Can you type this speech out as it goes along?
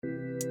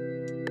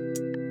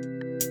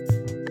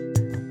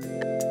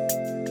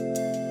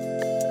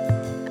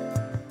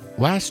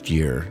Last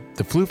year,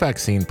 the flu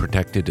vaccine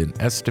protected an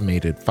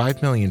estimated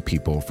 5 million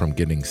people from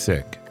getting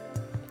sick.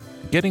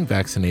 Getting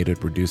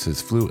vaccinated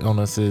reduces flu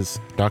illnesses,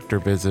 doctor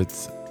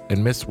visits,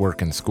 and missed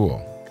work and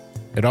school.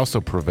 It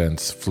also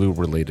prevents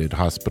flu-related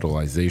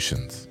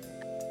hospitalizations.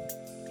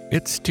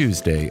 It's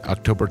Tuesday,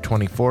 October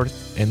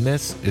 24th, and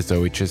this is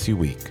OHSU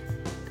Week.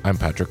 I'm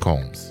Patrick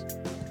Holmes.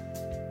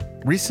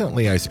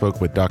 Recently, I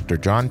spoke with Dr.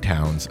 John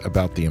Towns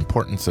about the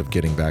importance of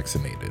getting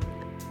vaccinated.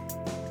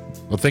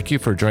 Well, thank you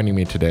for joining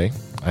me today.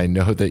 I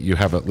know that you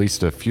have at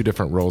least a few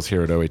different roles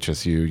here at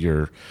OHSU.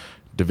 You're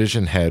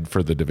division head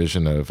for the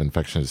Division of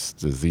Infectious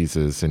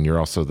Diseases, and you're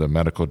also the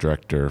medical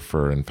director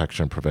for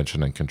infection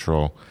prevention and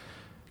control.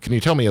 Can you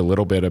tell me a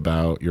little bit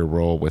about your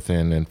role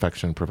within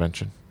infection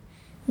prevention?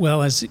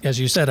 Well, as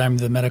you said, I'm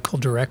the medical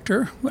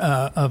director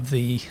of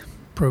the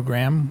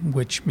program,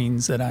 which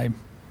means that I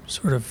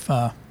sort of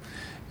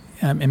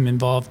am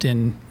involved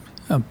in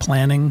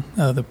planning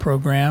the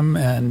program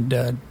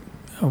and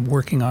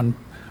working on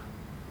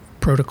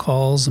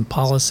protocols and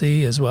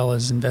policy, as well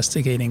as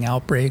investigating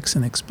outbreaks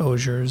and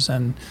exposures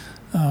and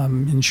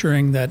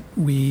ensuring that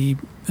we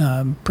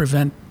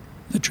prevent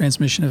the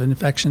transmission of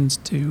infections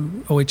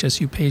to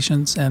OHSU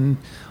patients and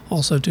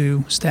also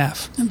to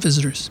staff and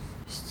visitors.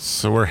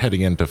 So we're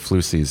heading into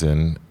flu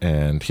season,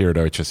 and here at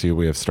OHSU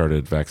we have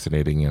started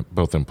vaccinating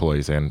both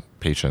employees and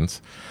patients.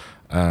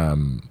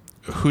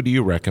 Who do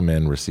you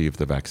recommend receive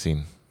the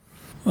vaccine?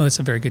 Well, that's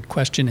a very good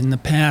question. In the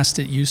past,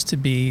 it used to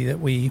be that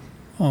we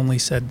only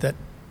said that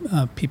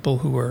people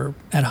who are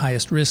at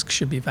highest risk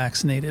should be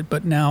vaccinated.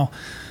 But now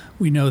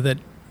we know that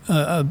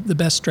the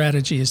best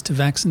strategy is to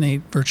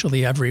vaccinate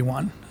virtually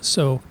everyone.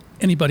 So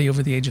anybody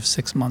over the age of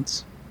 6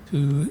 months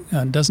who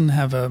doesn't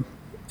have a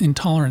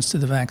intolerance to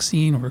the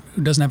vaccine or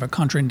who doesn't have a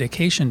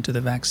contraindication to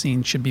the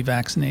vaccine should be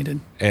vaccinated.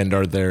 And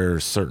are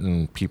there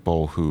certain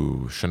people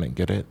who shouldn't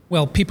get it?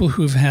 Well, people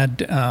who've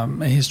had a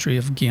history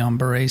of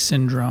Guillain-Barré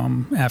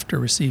syndrome after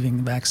receiving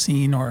the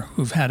vaccine, or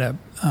who've had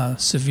a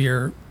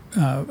severe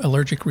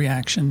allergic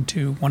reaction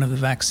to one of the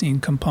vaccine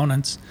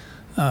components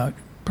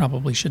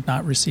probably should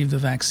not receive the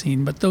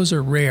vaccine. But those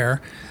are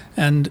rare,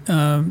 and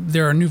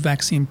there are new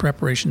vaccine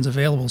preparations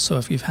available. So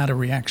if you've had a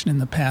reaction in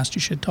the past, you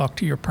should talk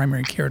to your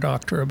primary care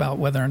doctor about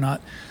whether or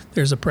not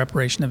there's a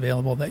preparation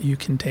available that you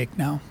can take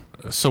now.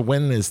 So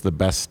when is the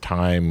best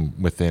time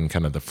within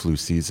kind of the flu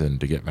season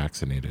to get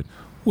vaccinated?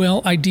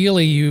 Well,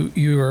 ideally,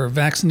 you are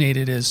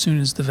vaccinated as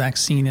soon as the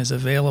vaccine is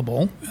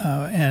available,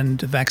 and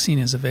the vaccine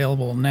is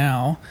available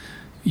now.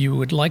 You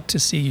would like to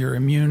see your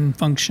immune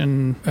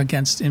function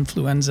against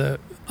influenza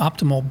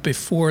optimal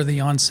before the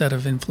onset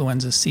of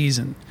influenza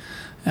season.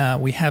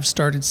 We have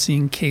started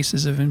seeing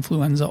cases of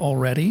influenza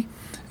already.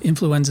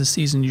 Influenza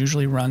season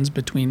usually runs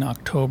between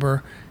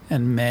October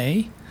and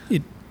May.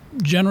 It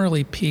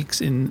generally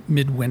peaks in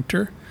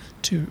midwinter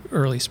to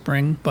early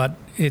spring, but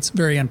it's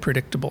very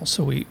unpredictable.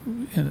 So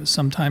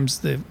sometimes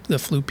the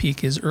flu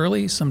peak is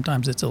early,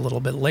 sometimes it's a little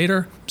bit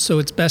later. So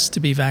it's best to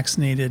be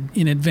vaccinated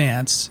in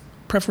advance,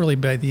 preferably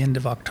by the end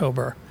of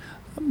October.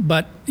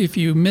 But if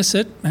you miss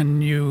it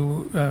and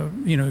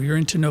you're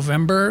into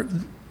November,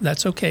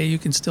 that's okay. You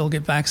can still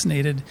get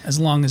vaccinated as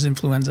long as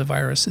influenza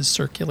virus is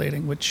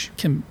circulating, which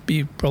can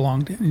be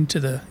prolonged into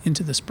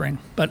the spring.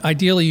 But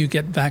ideally, you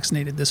get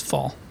vaccinated this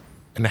fall.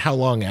 And how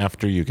long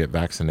after you get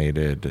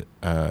vaccinated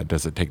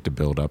does it take to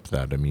build up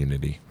that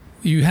immunity?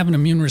 You have an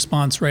immune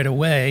response right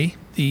away.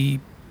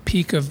 The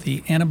peak of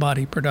the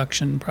antibody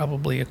production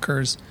probably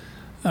occurs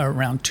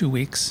around 2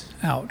 weeks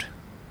out.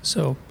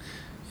 So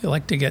you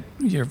like to get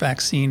your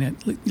vaccine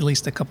at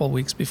least a couple of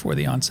weeks before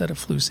the onset of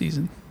flu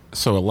season.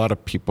 So a lot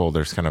of people,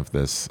 there's kind of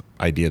this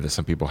idea that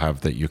some people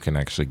have that you can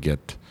actually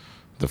get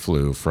the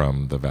flu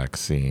from the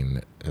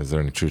vaccine. Is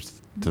there any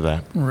truth to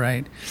that?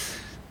 Right.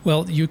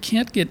 Well, you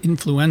can't get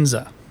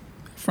influenza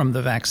from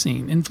the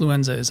vaccine.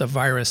 Influenza is a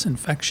virus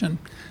infection,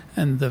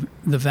 and the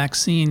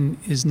vaccine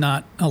is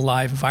not a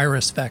live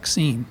virus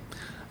vaccine.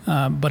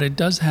 But it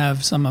does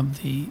have some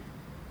of the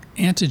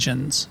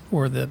antigens,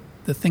 or the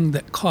thing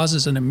that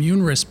causes an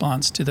immune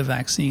response to the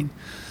vaccine.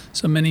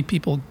 So many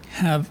people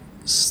have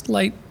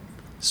slight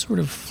sort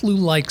of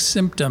flu-like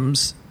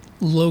symptoms,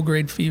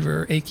 low-grade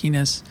fever,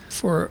 achiness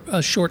for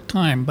a short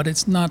time, but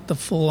it's not the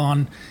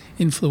full-on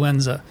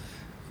influenza.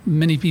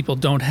 Many people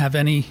don't have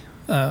any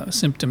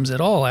symptoms at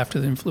all after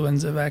the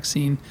influenza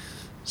vaccine,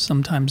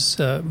 sometimes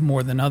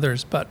more than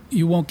others, but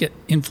you won't get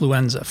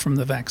influenza from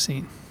the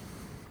vaccine.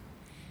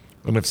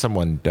 And if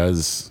someone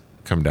does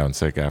come down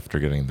sick after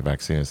getting the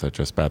vaccine, is that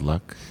just bad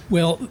luck?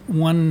 Well,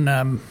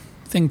 one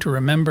thing to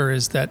remember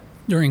is that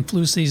during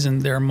flu season,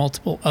 there are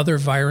multiple other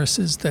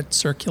viruses that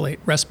circulate,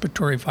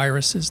 respiratory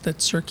viruses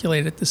that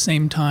circulate at the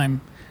same time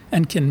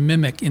and can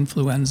mimic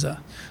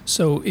influenza.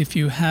 So if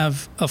you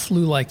have a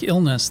flu-like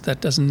illness,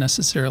 that doesn't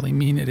necessarily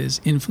mean it is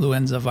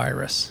influenza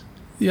virus.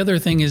 The other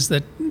thing is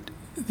that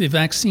the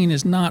vaccine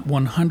is not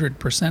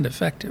 100%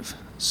 effective.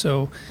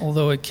 So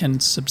although it can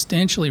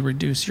substantially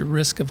reduce your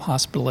risk of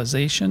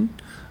hospitalization,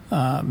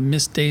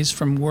 missed days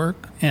from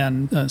work,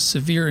 and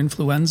severe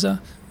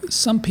influenza,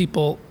 some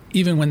people,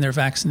 even when they're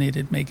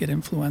vaccinated, may get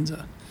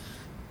influenza.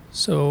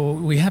 So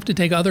we have to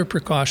take other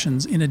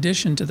precautions in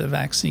addition to the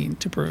vaccine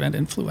to prevent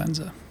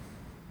influenza.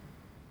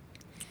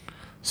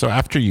 So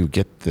after you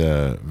get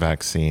the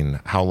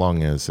vaccine, how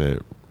long is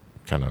it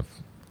kind of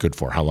good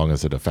for? How long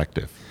is it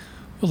effective?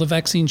 Well, the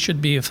vaccine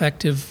should be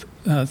effective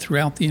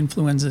throughout the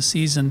influenza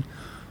season.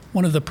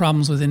 One of the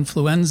problems with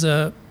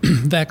influenza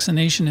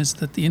vaccination is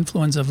that the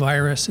influenza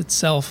virus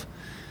itself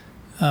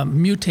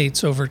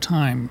mutates over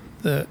time.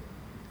 The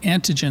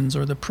antigens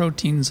or the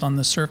proteins on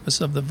the surface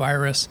of the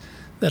virus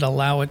that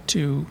allow it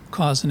to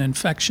cause an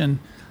infection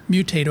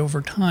mutate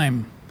over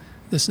time.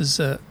 This is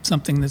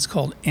something that's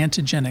called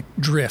antigenic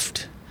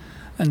drift.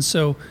 And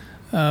so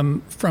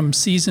from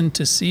season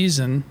to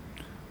season,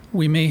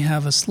 we may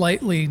have a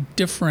slightly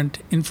different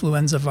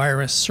influenza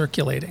virus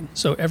circulating.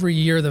 So every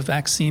year the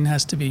vaccine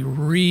has to be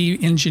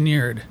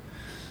re-engineered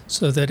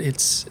so that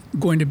it's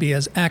going to be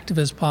as active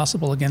as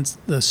possible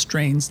against the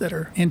strains that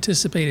are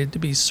anticipated to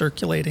be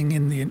circulating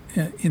in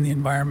the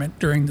environment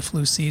during the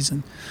flu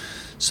season.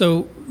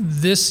 So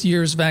this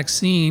year's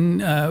vaccine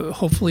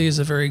hopefully is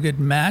a very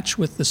good match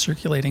with the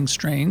circulating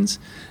strains,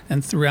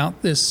 and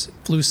throughout this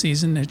flu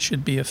season it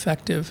should be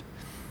effective.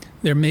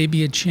 There may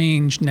be a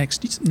change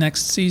next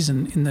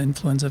season in the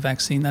influenza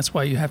vaccine. That's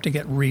why you have to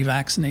get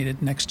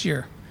revaccinated next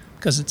year,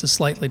 because it's a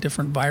slightly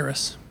different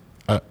virus.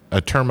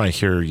 A term I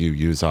hear you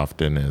use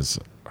often is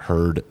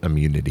herd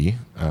immunity.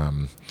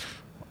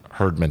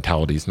 Herd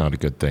mentality is not a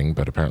good thing,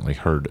 but apparently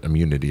herd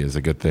immunity is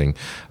a good thing.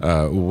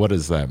 What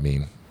does that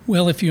mean?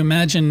 Well, if you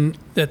imagine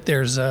that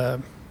there's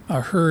a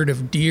herd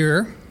of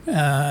deer,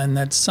 and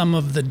that some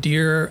of the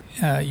deer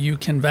you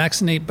can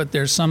vaccinate, but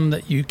there's some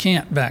that you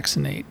can't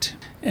vaccinate.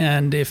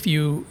 And if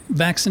you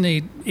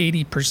vaccinate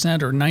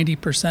 80% or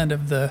 90%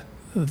 of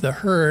the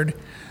herd,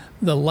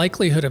 the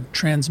likelihood of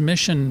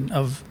transmission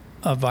of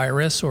a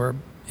virus or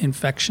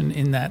infection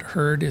in that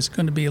herd is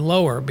going to be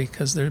lower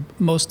because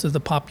most of the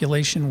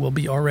population will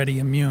be already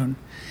immune.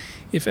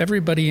 If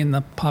everybody in the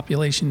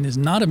population is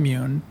not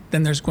immune,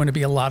 then there's going to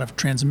be a lot of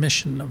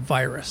transmission of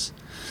virus.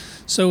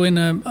 So in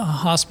a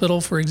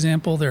hospital, for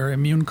example, there are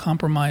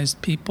immune-compromised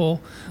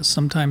people.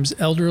 Sometimes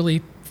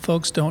elderly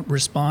folks don't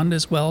respond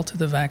as well to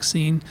the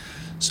vaccine.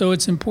 So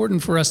it's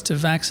important for us to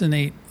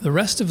vaccinate the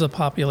rest of the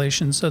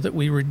population so that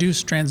we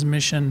reduce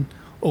transmission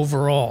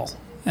overall.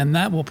 And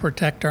that will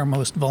protect our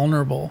most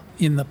vulnerable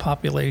in the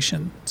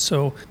population.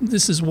 So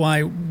this is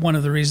why one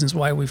of the reasons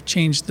why we've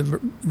changed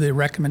the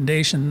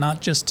recommendation,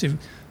 not just to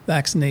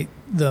vaccinate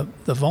the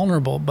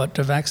vulnerable, but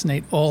to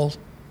vaccinate all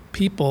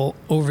people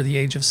over the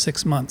age of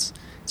 6 months.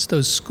 It's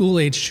those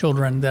school-age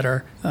children that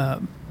are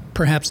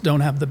perhaps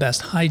don't have the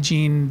best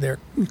hygiene. They're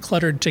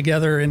cluttered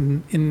together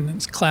in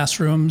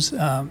classrooms,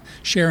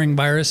 sharing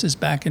viruses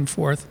back and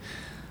forth.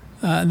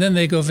 And then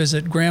they go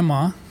visit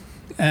grandma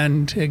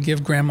and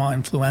give grandma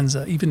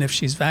influenza. Even if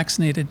she's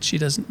vaccinated, she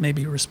doesn't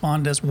maybe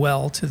respond as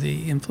well to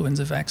the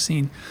influenza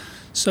vaccine.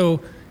 So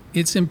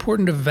it's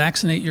important to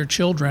vaccinate your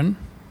children,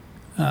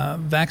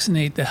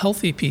 vaccinate the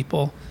healthy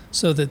people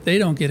so that they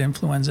don't get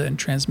influenza and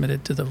transmit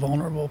it to the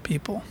vulnerable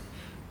people.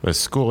 The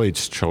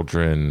school-aged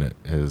children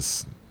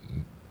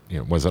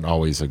wasn't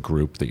always a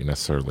group that you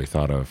necessarily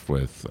thought of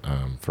with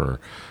for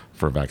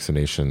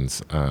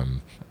vaccinations.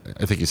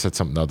 I think you said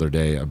something the other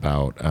day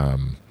about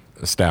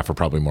staff are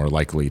probably more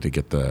likely to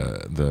get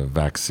the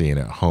vaccine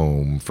at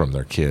home from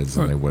their kids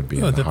than they would be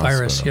in the hospital.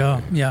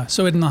 Virus, yeah.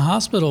 So in the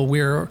hospital,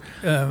 we're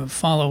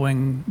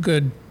following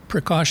good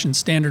precautions,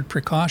 standard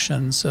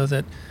precautions, so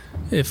that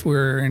if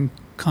we're in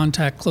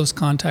close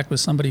contact with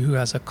somebody who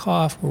has a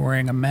cough, we're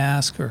wearing a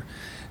mask, or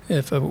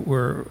if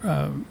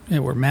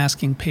we're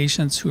masking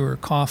patients who are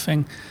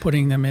coughing,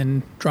 putting them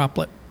in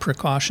droplet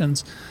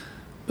precautions.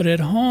 But at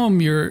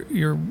home,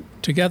 you're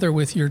together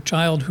with your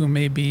child who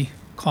may be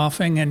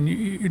coughing and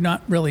you're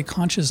not really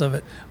conscious of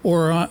it,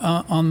 or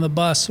on the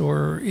bus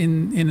or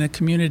in a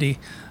community,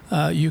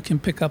 you can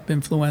pick up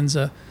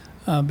influenza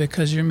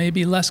because you're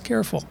maybe less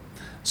careful.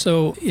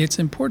 So it's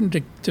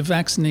important to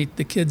vaccinate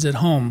the kids at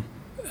home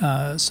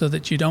so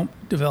that you don't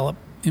develop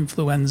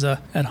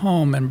influenza at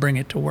home and bring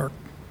it to work.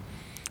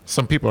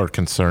 Some people are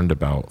concerned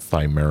about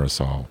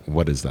thimerosal.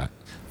 What is that?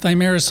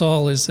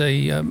 Thimerosal is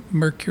a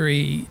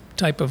mercury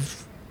type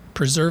of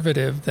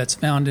preservative that's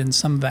found in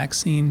some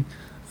vaccine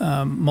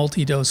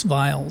multi-dose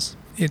vials.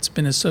 It's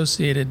been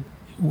associated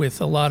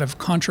with a lot of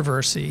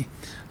controversy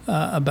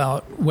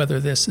about whether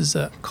this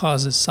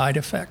causes side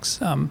effects.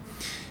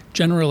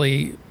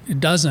 Generally, it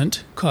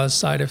doesn't cause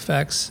side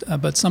effects,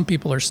 but some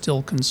people are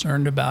still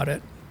concerned about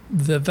it.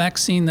 The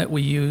vaccine that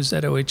we use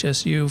at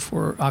OHSU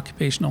for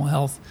occupational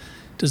health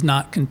does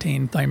not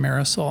contain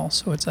thimerosal,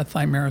 so it's a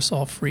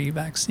thimerosal-free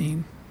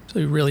vaccine. So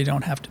you really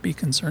don't have to be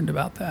concerned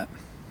about that.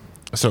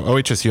 So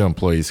OHSU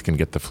employees can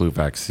get the flu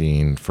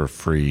vaccine for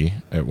free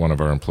at one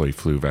of our employee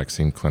flu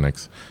vaccine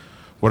clinics.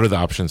 What are the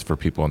options for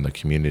people in the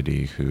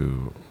community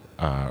who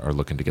are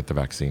looking to get the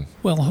vaccine?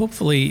 Well,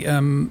 hopefully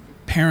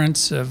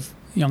parents of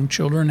young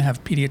children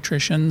have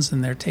pediatricians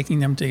and they're taking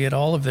them to get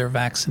all of their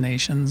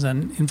vaccinations,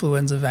 and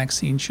influenza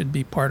vaccine should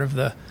be part of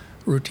the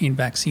routine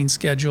vaccine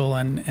schedule,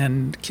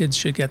 and kids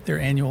should get their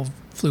annual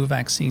flu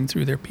vaccine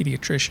through their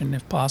pediatrician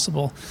if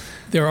possible.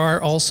 There are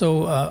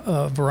also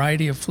a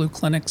variety of flu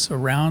clinics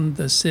around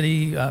the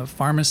city,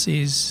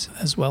 pharmacies,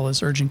 as well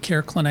as urgent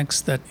care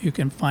clinics that you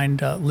can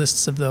find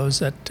lists of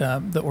those at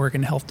the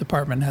Oregon Health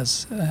Department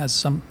has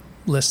some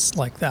lists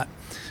like that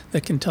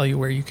can tell you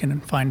where you can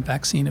find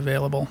vaccine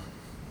available.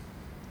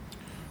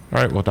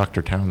 All right. Well,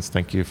 Dr. Towns,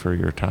 thank you for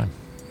your time.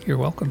 You're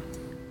welcome.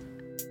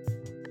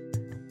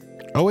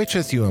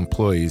 OHSU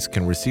employees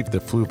can receive the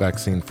flu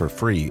vaccine for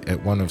free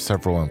at one of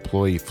several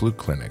employee flu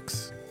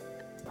clinics.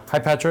 Hi,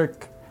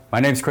 Patrick. My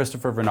name's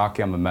Christopher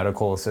Vernacchi. I'm a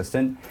medical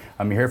assistant.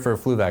 I'm here for a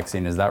flu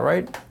vaccine. Is that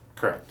right?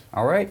 Correct.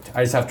 All right.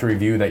 I just have to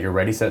review that your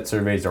Ready Set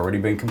survey has already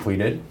been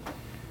completed.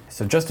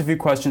 So just a few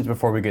questions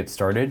before we get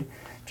started.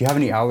 Do you have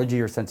any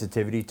allergy or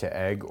sensitivity to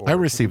egg? I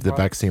received the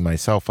vaccine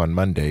myself on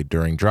Monday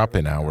during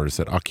drop-in hours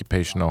at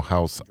Occupational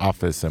Health's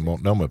office in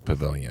Multnomah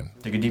Pavilion.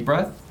 Take a deep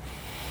breath.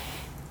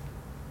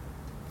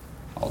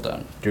 All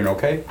done. Doing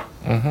okay?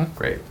 Mm-hmm.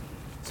 Great.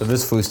 So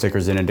this flu sticker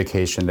is an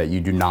indication that you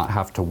do not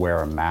have to wear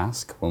a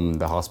mask when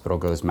the hospital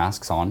goes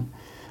masks on.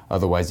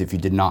 Otherwise, if you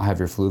did not have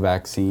your flu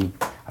vaccine,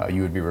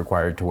 you would be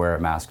required to wear a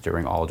mask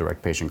during all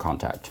direct patient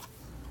contact.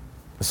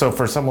 So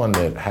for someone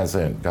that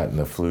hasn't gotten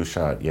the flu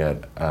shot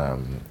yet,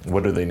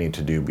 what do they need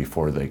to do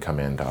before they come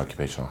into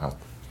occupational health?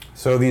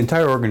 So the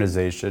entire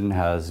organization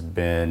has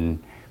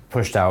been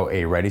pushed out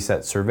a Ready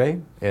Set survey.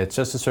 It's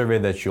just a survey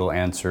that you'll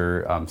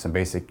answer some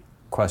basic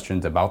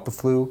questions about the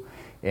flu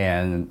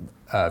and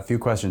a few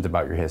questions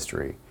about your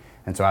history.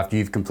 And so after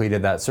you've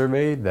completed that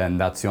survey, then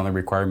that's the only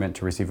requirement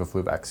to receive a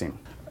flu vaccine.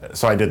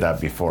 So I did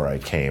that before I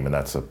came, and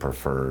that's a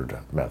preferred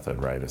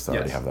method, right? Is to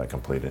already Yes. have that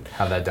completed.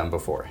 Have that done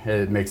before.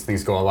 It makes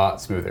things go a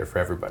lot smoother for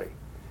everybody.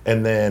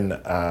 And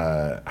then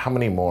how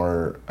many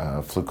more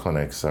flu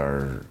clinics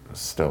are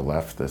still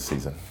left this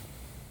season?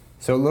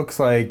 So it looks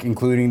like,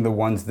 including the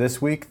ones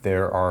this week,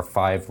 there are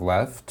 5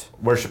 left.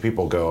 Where should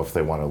people go if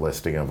they want a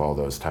listing of all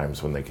those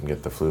times when they can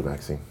get the flu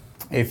vaccine?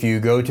 If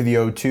you go to the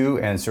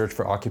O2 and search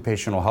for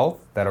occupational health,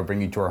 that'll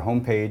bring you to our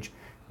homepage.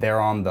 There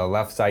on the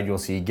left side, you'll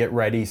see Get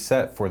Ready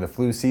Set for the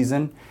flu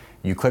season.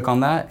 You click on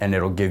that and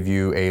it'll give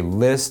you a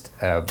list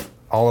of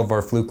all of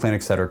our flu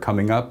clinics that are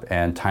coming up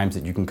and times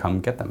that you can come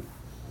get them.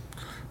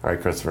 All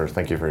right, Christopher,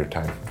 thank you for your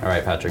time. All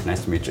right, Patrick,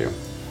 nice to meet you.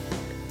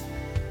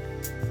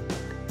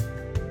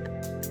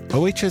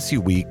 OHSU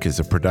Week is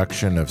a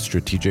production of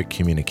Strategic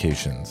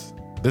Communications.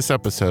 This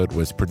episode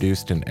was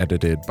produced and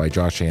edited by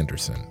Josh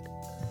Anderson.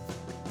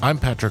 I'm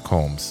Patrick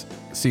Holmes.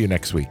 See you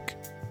next week.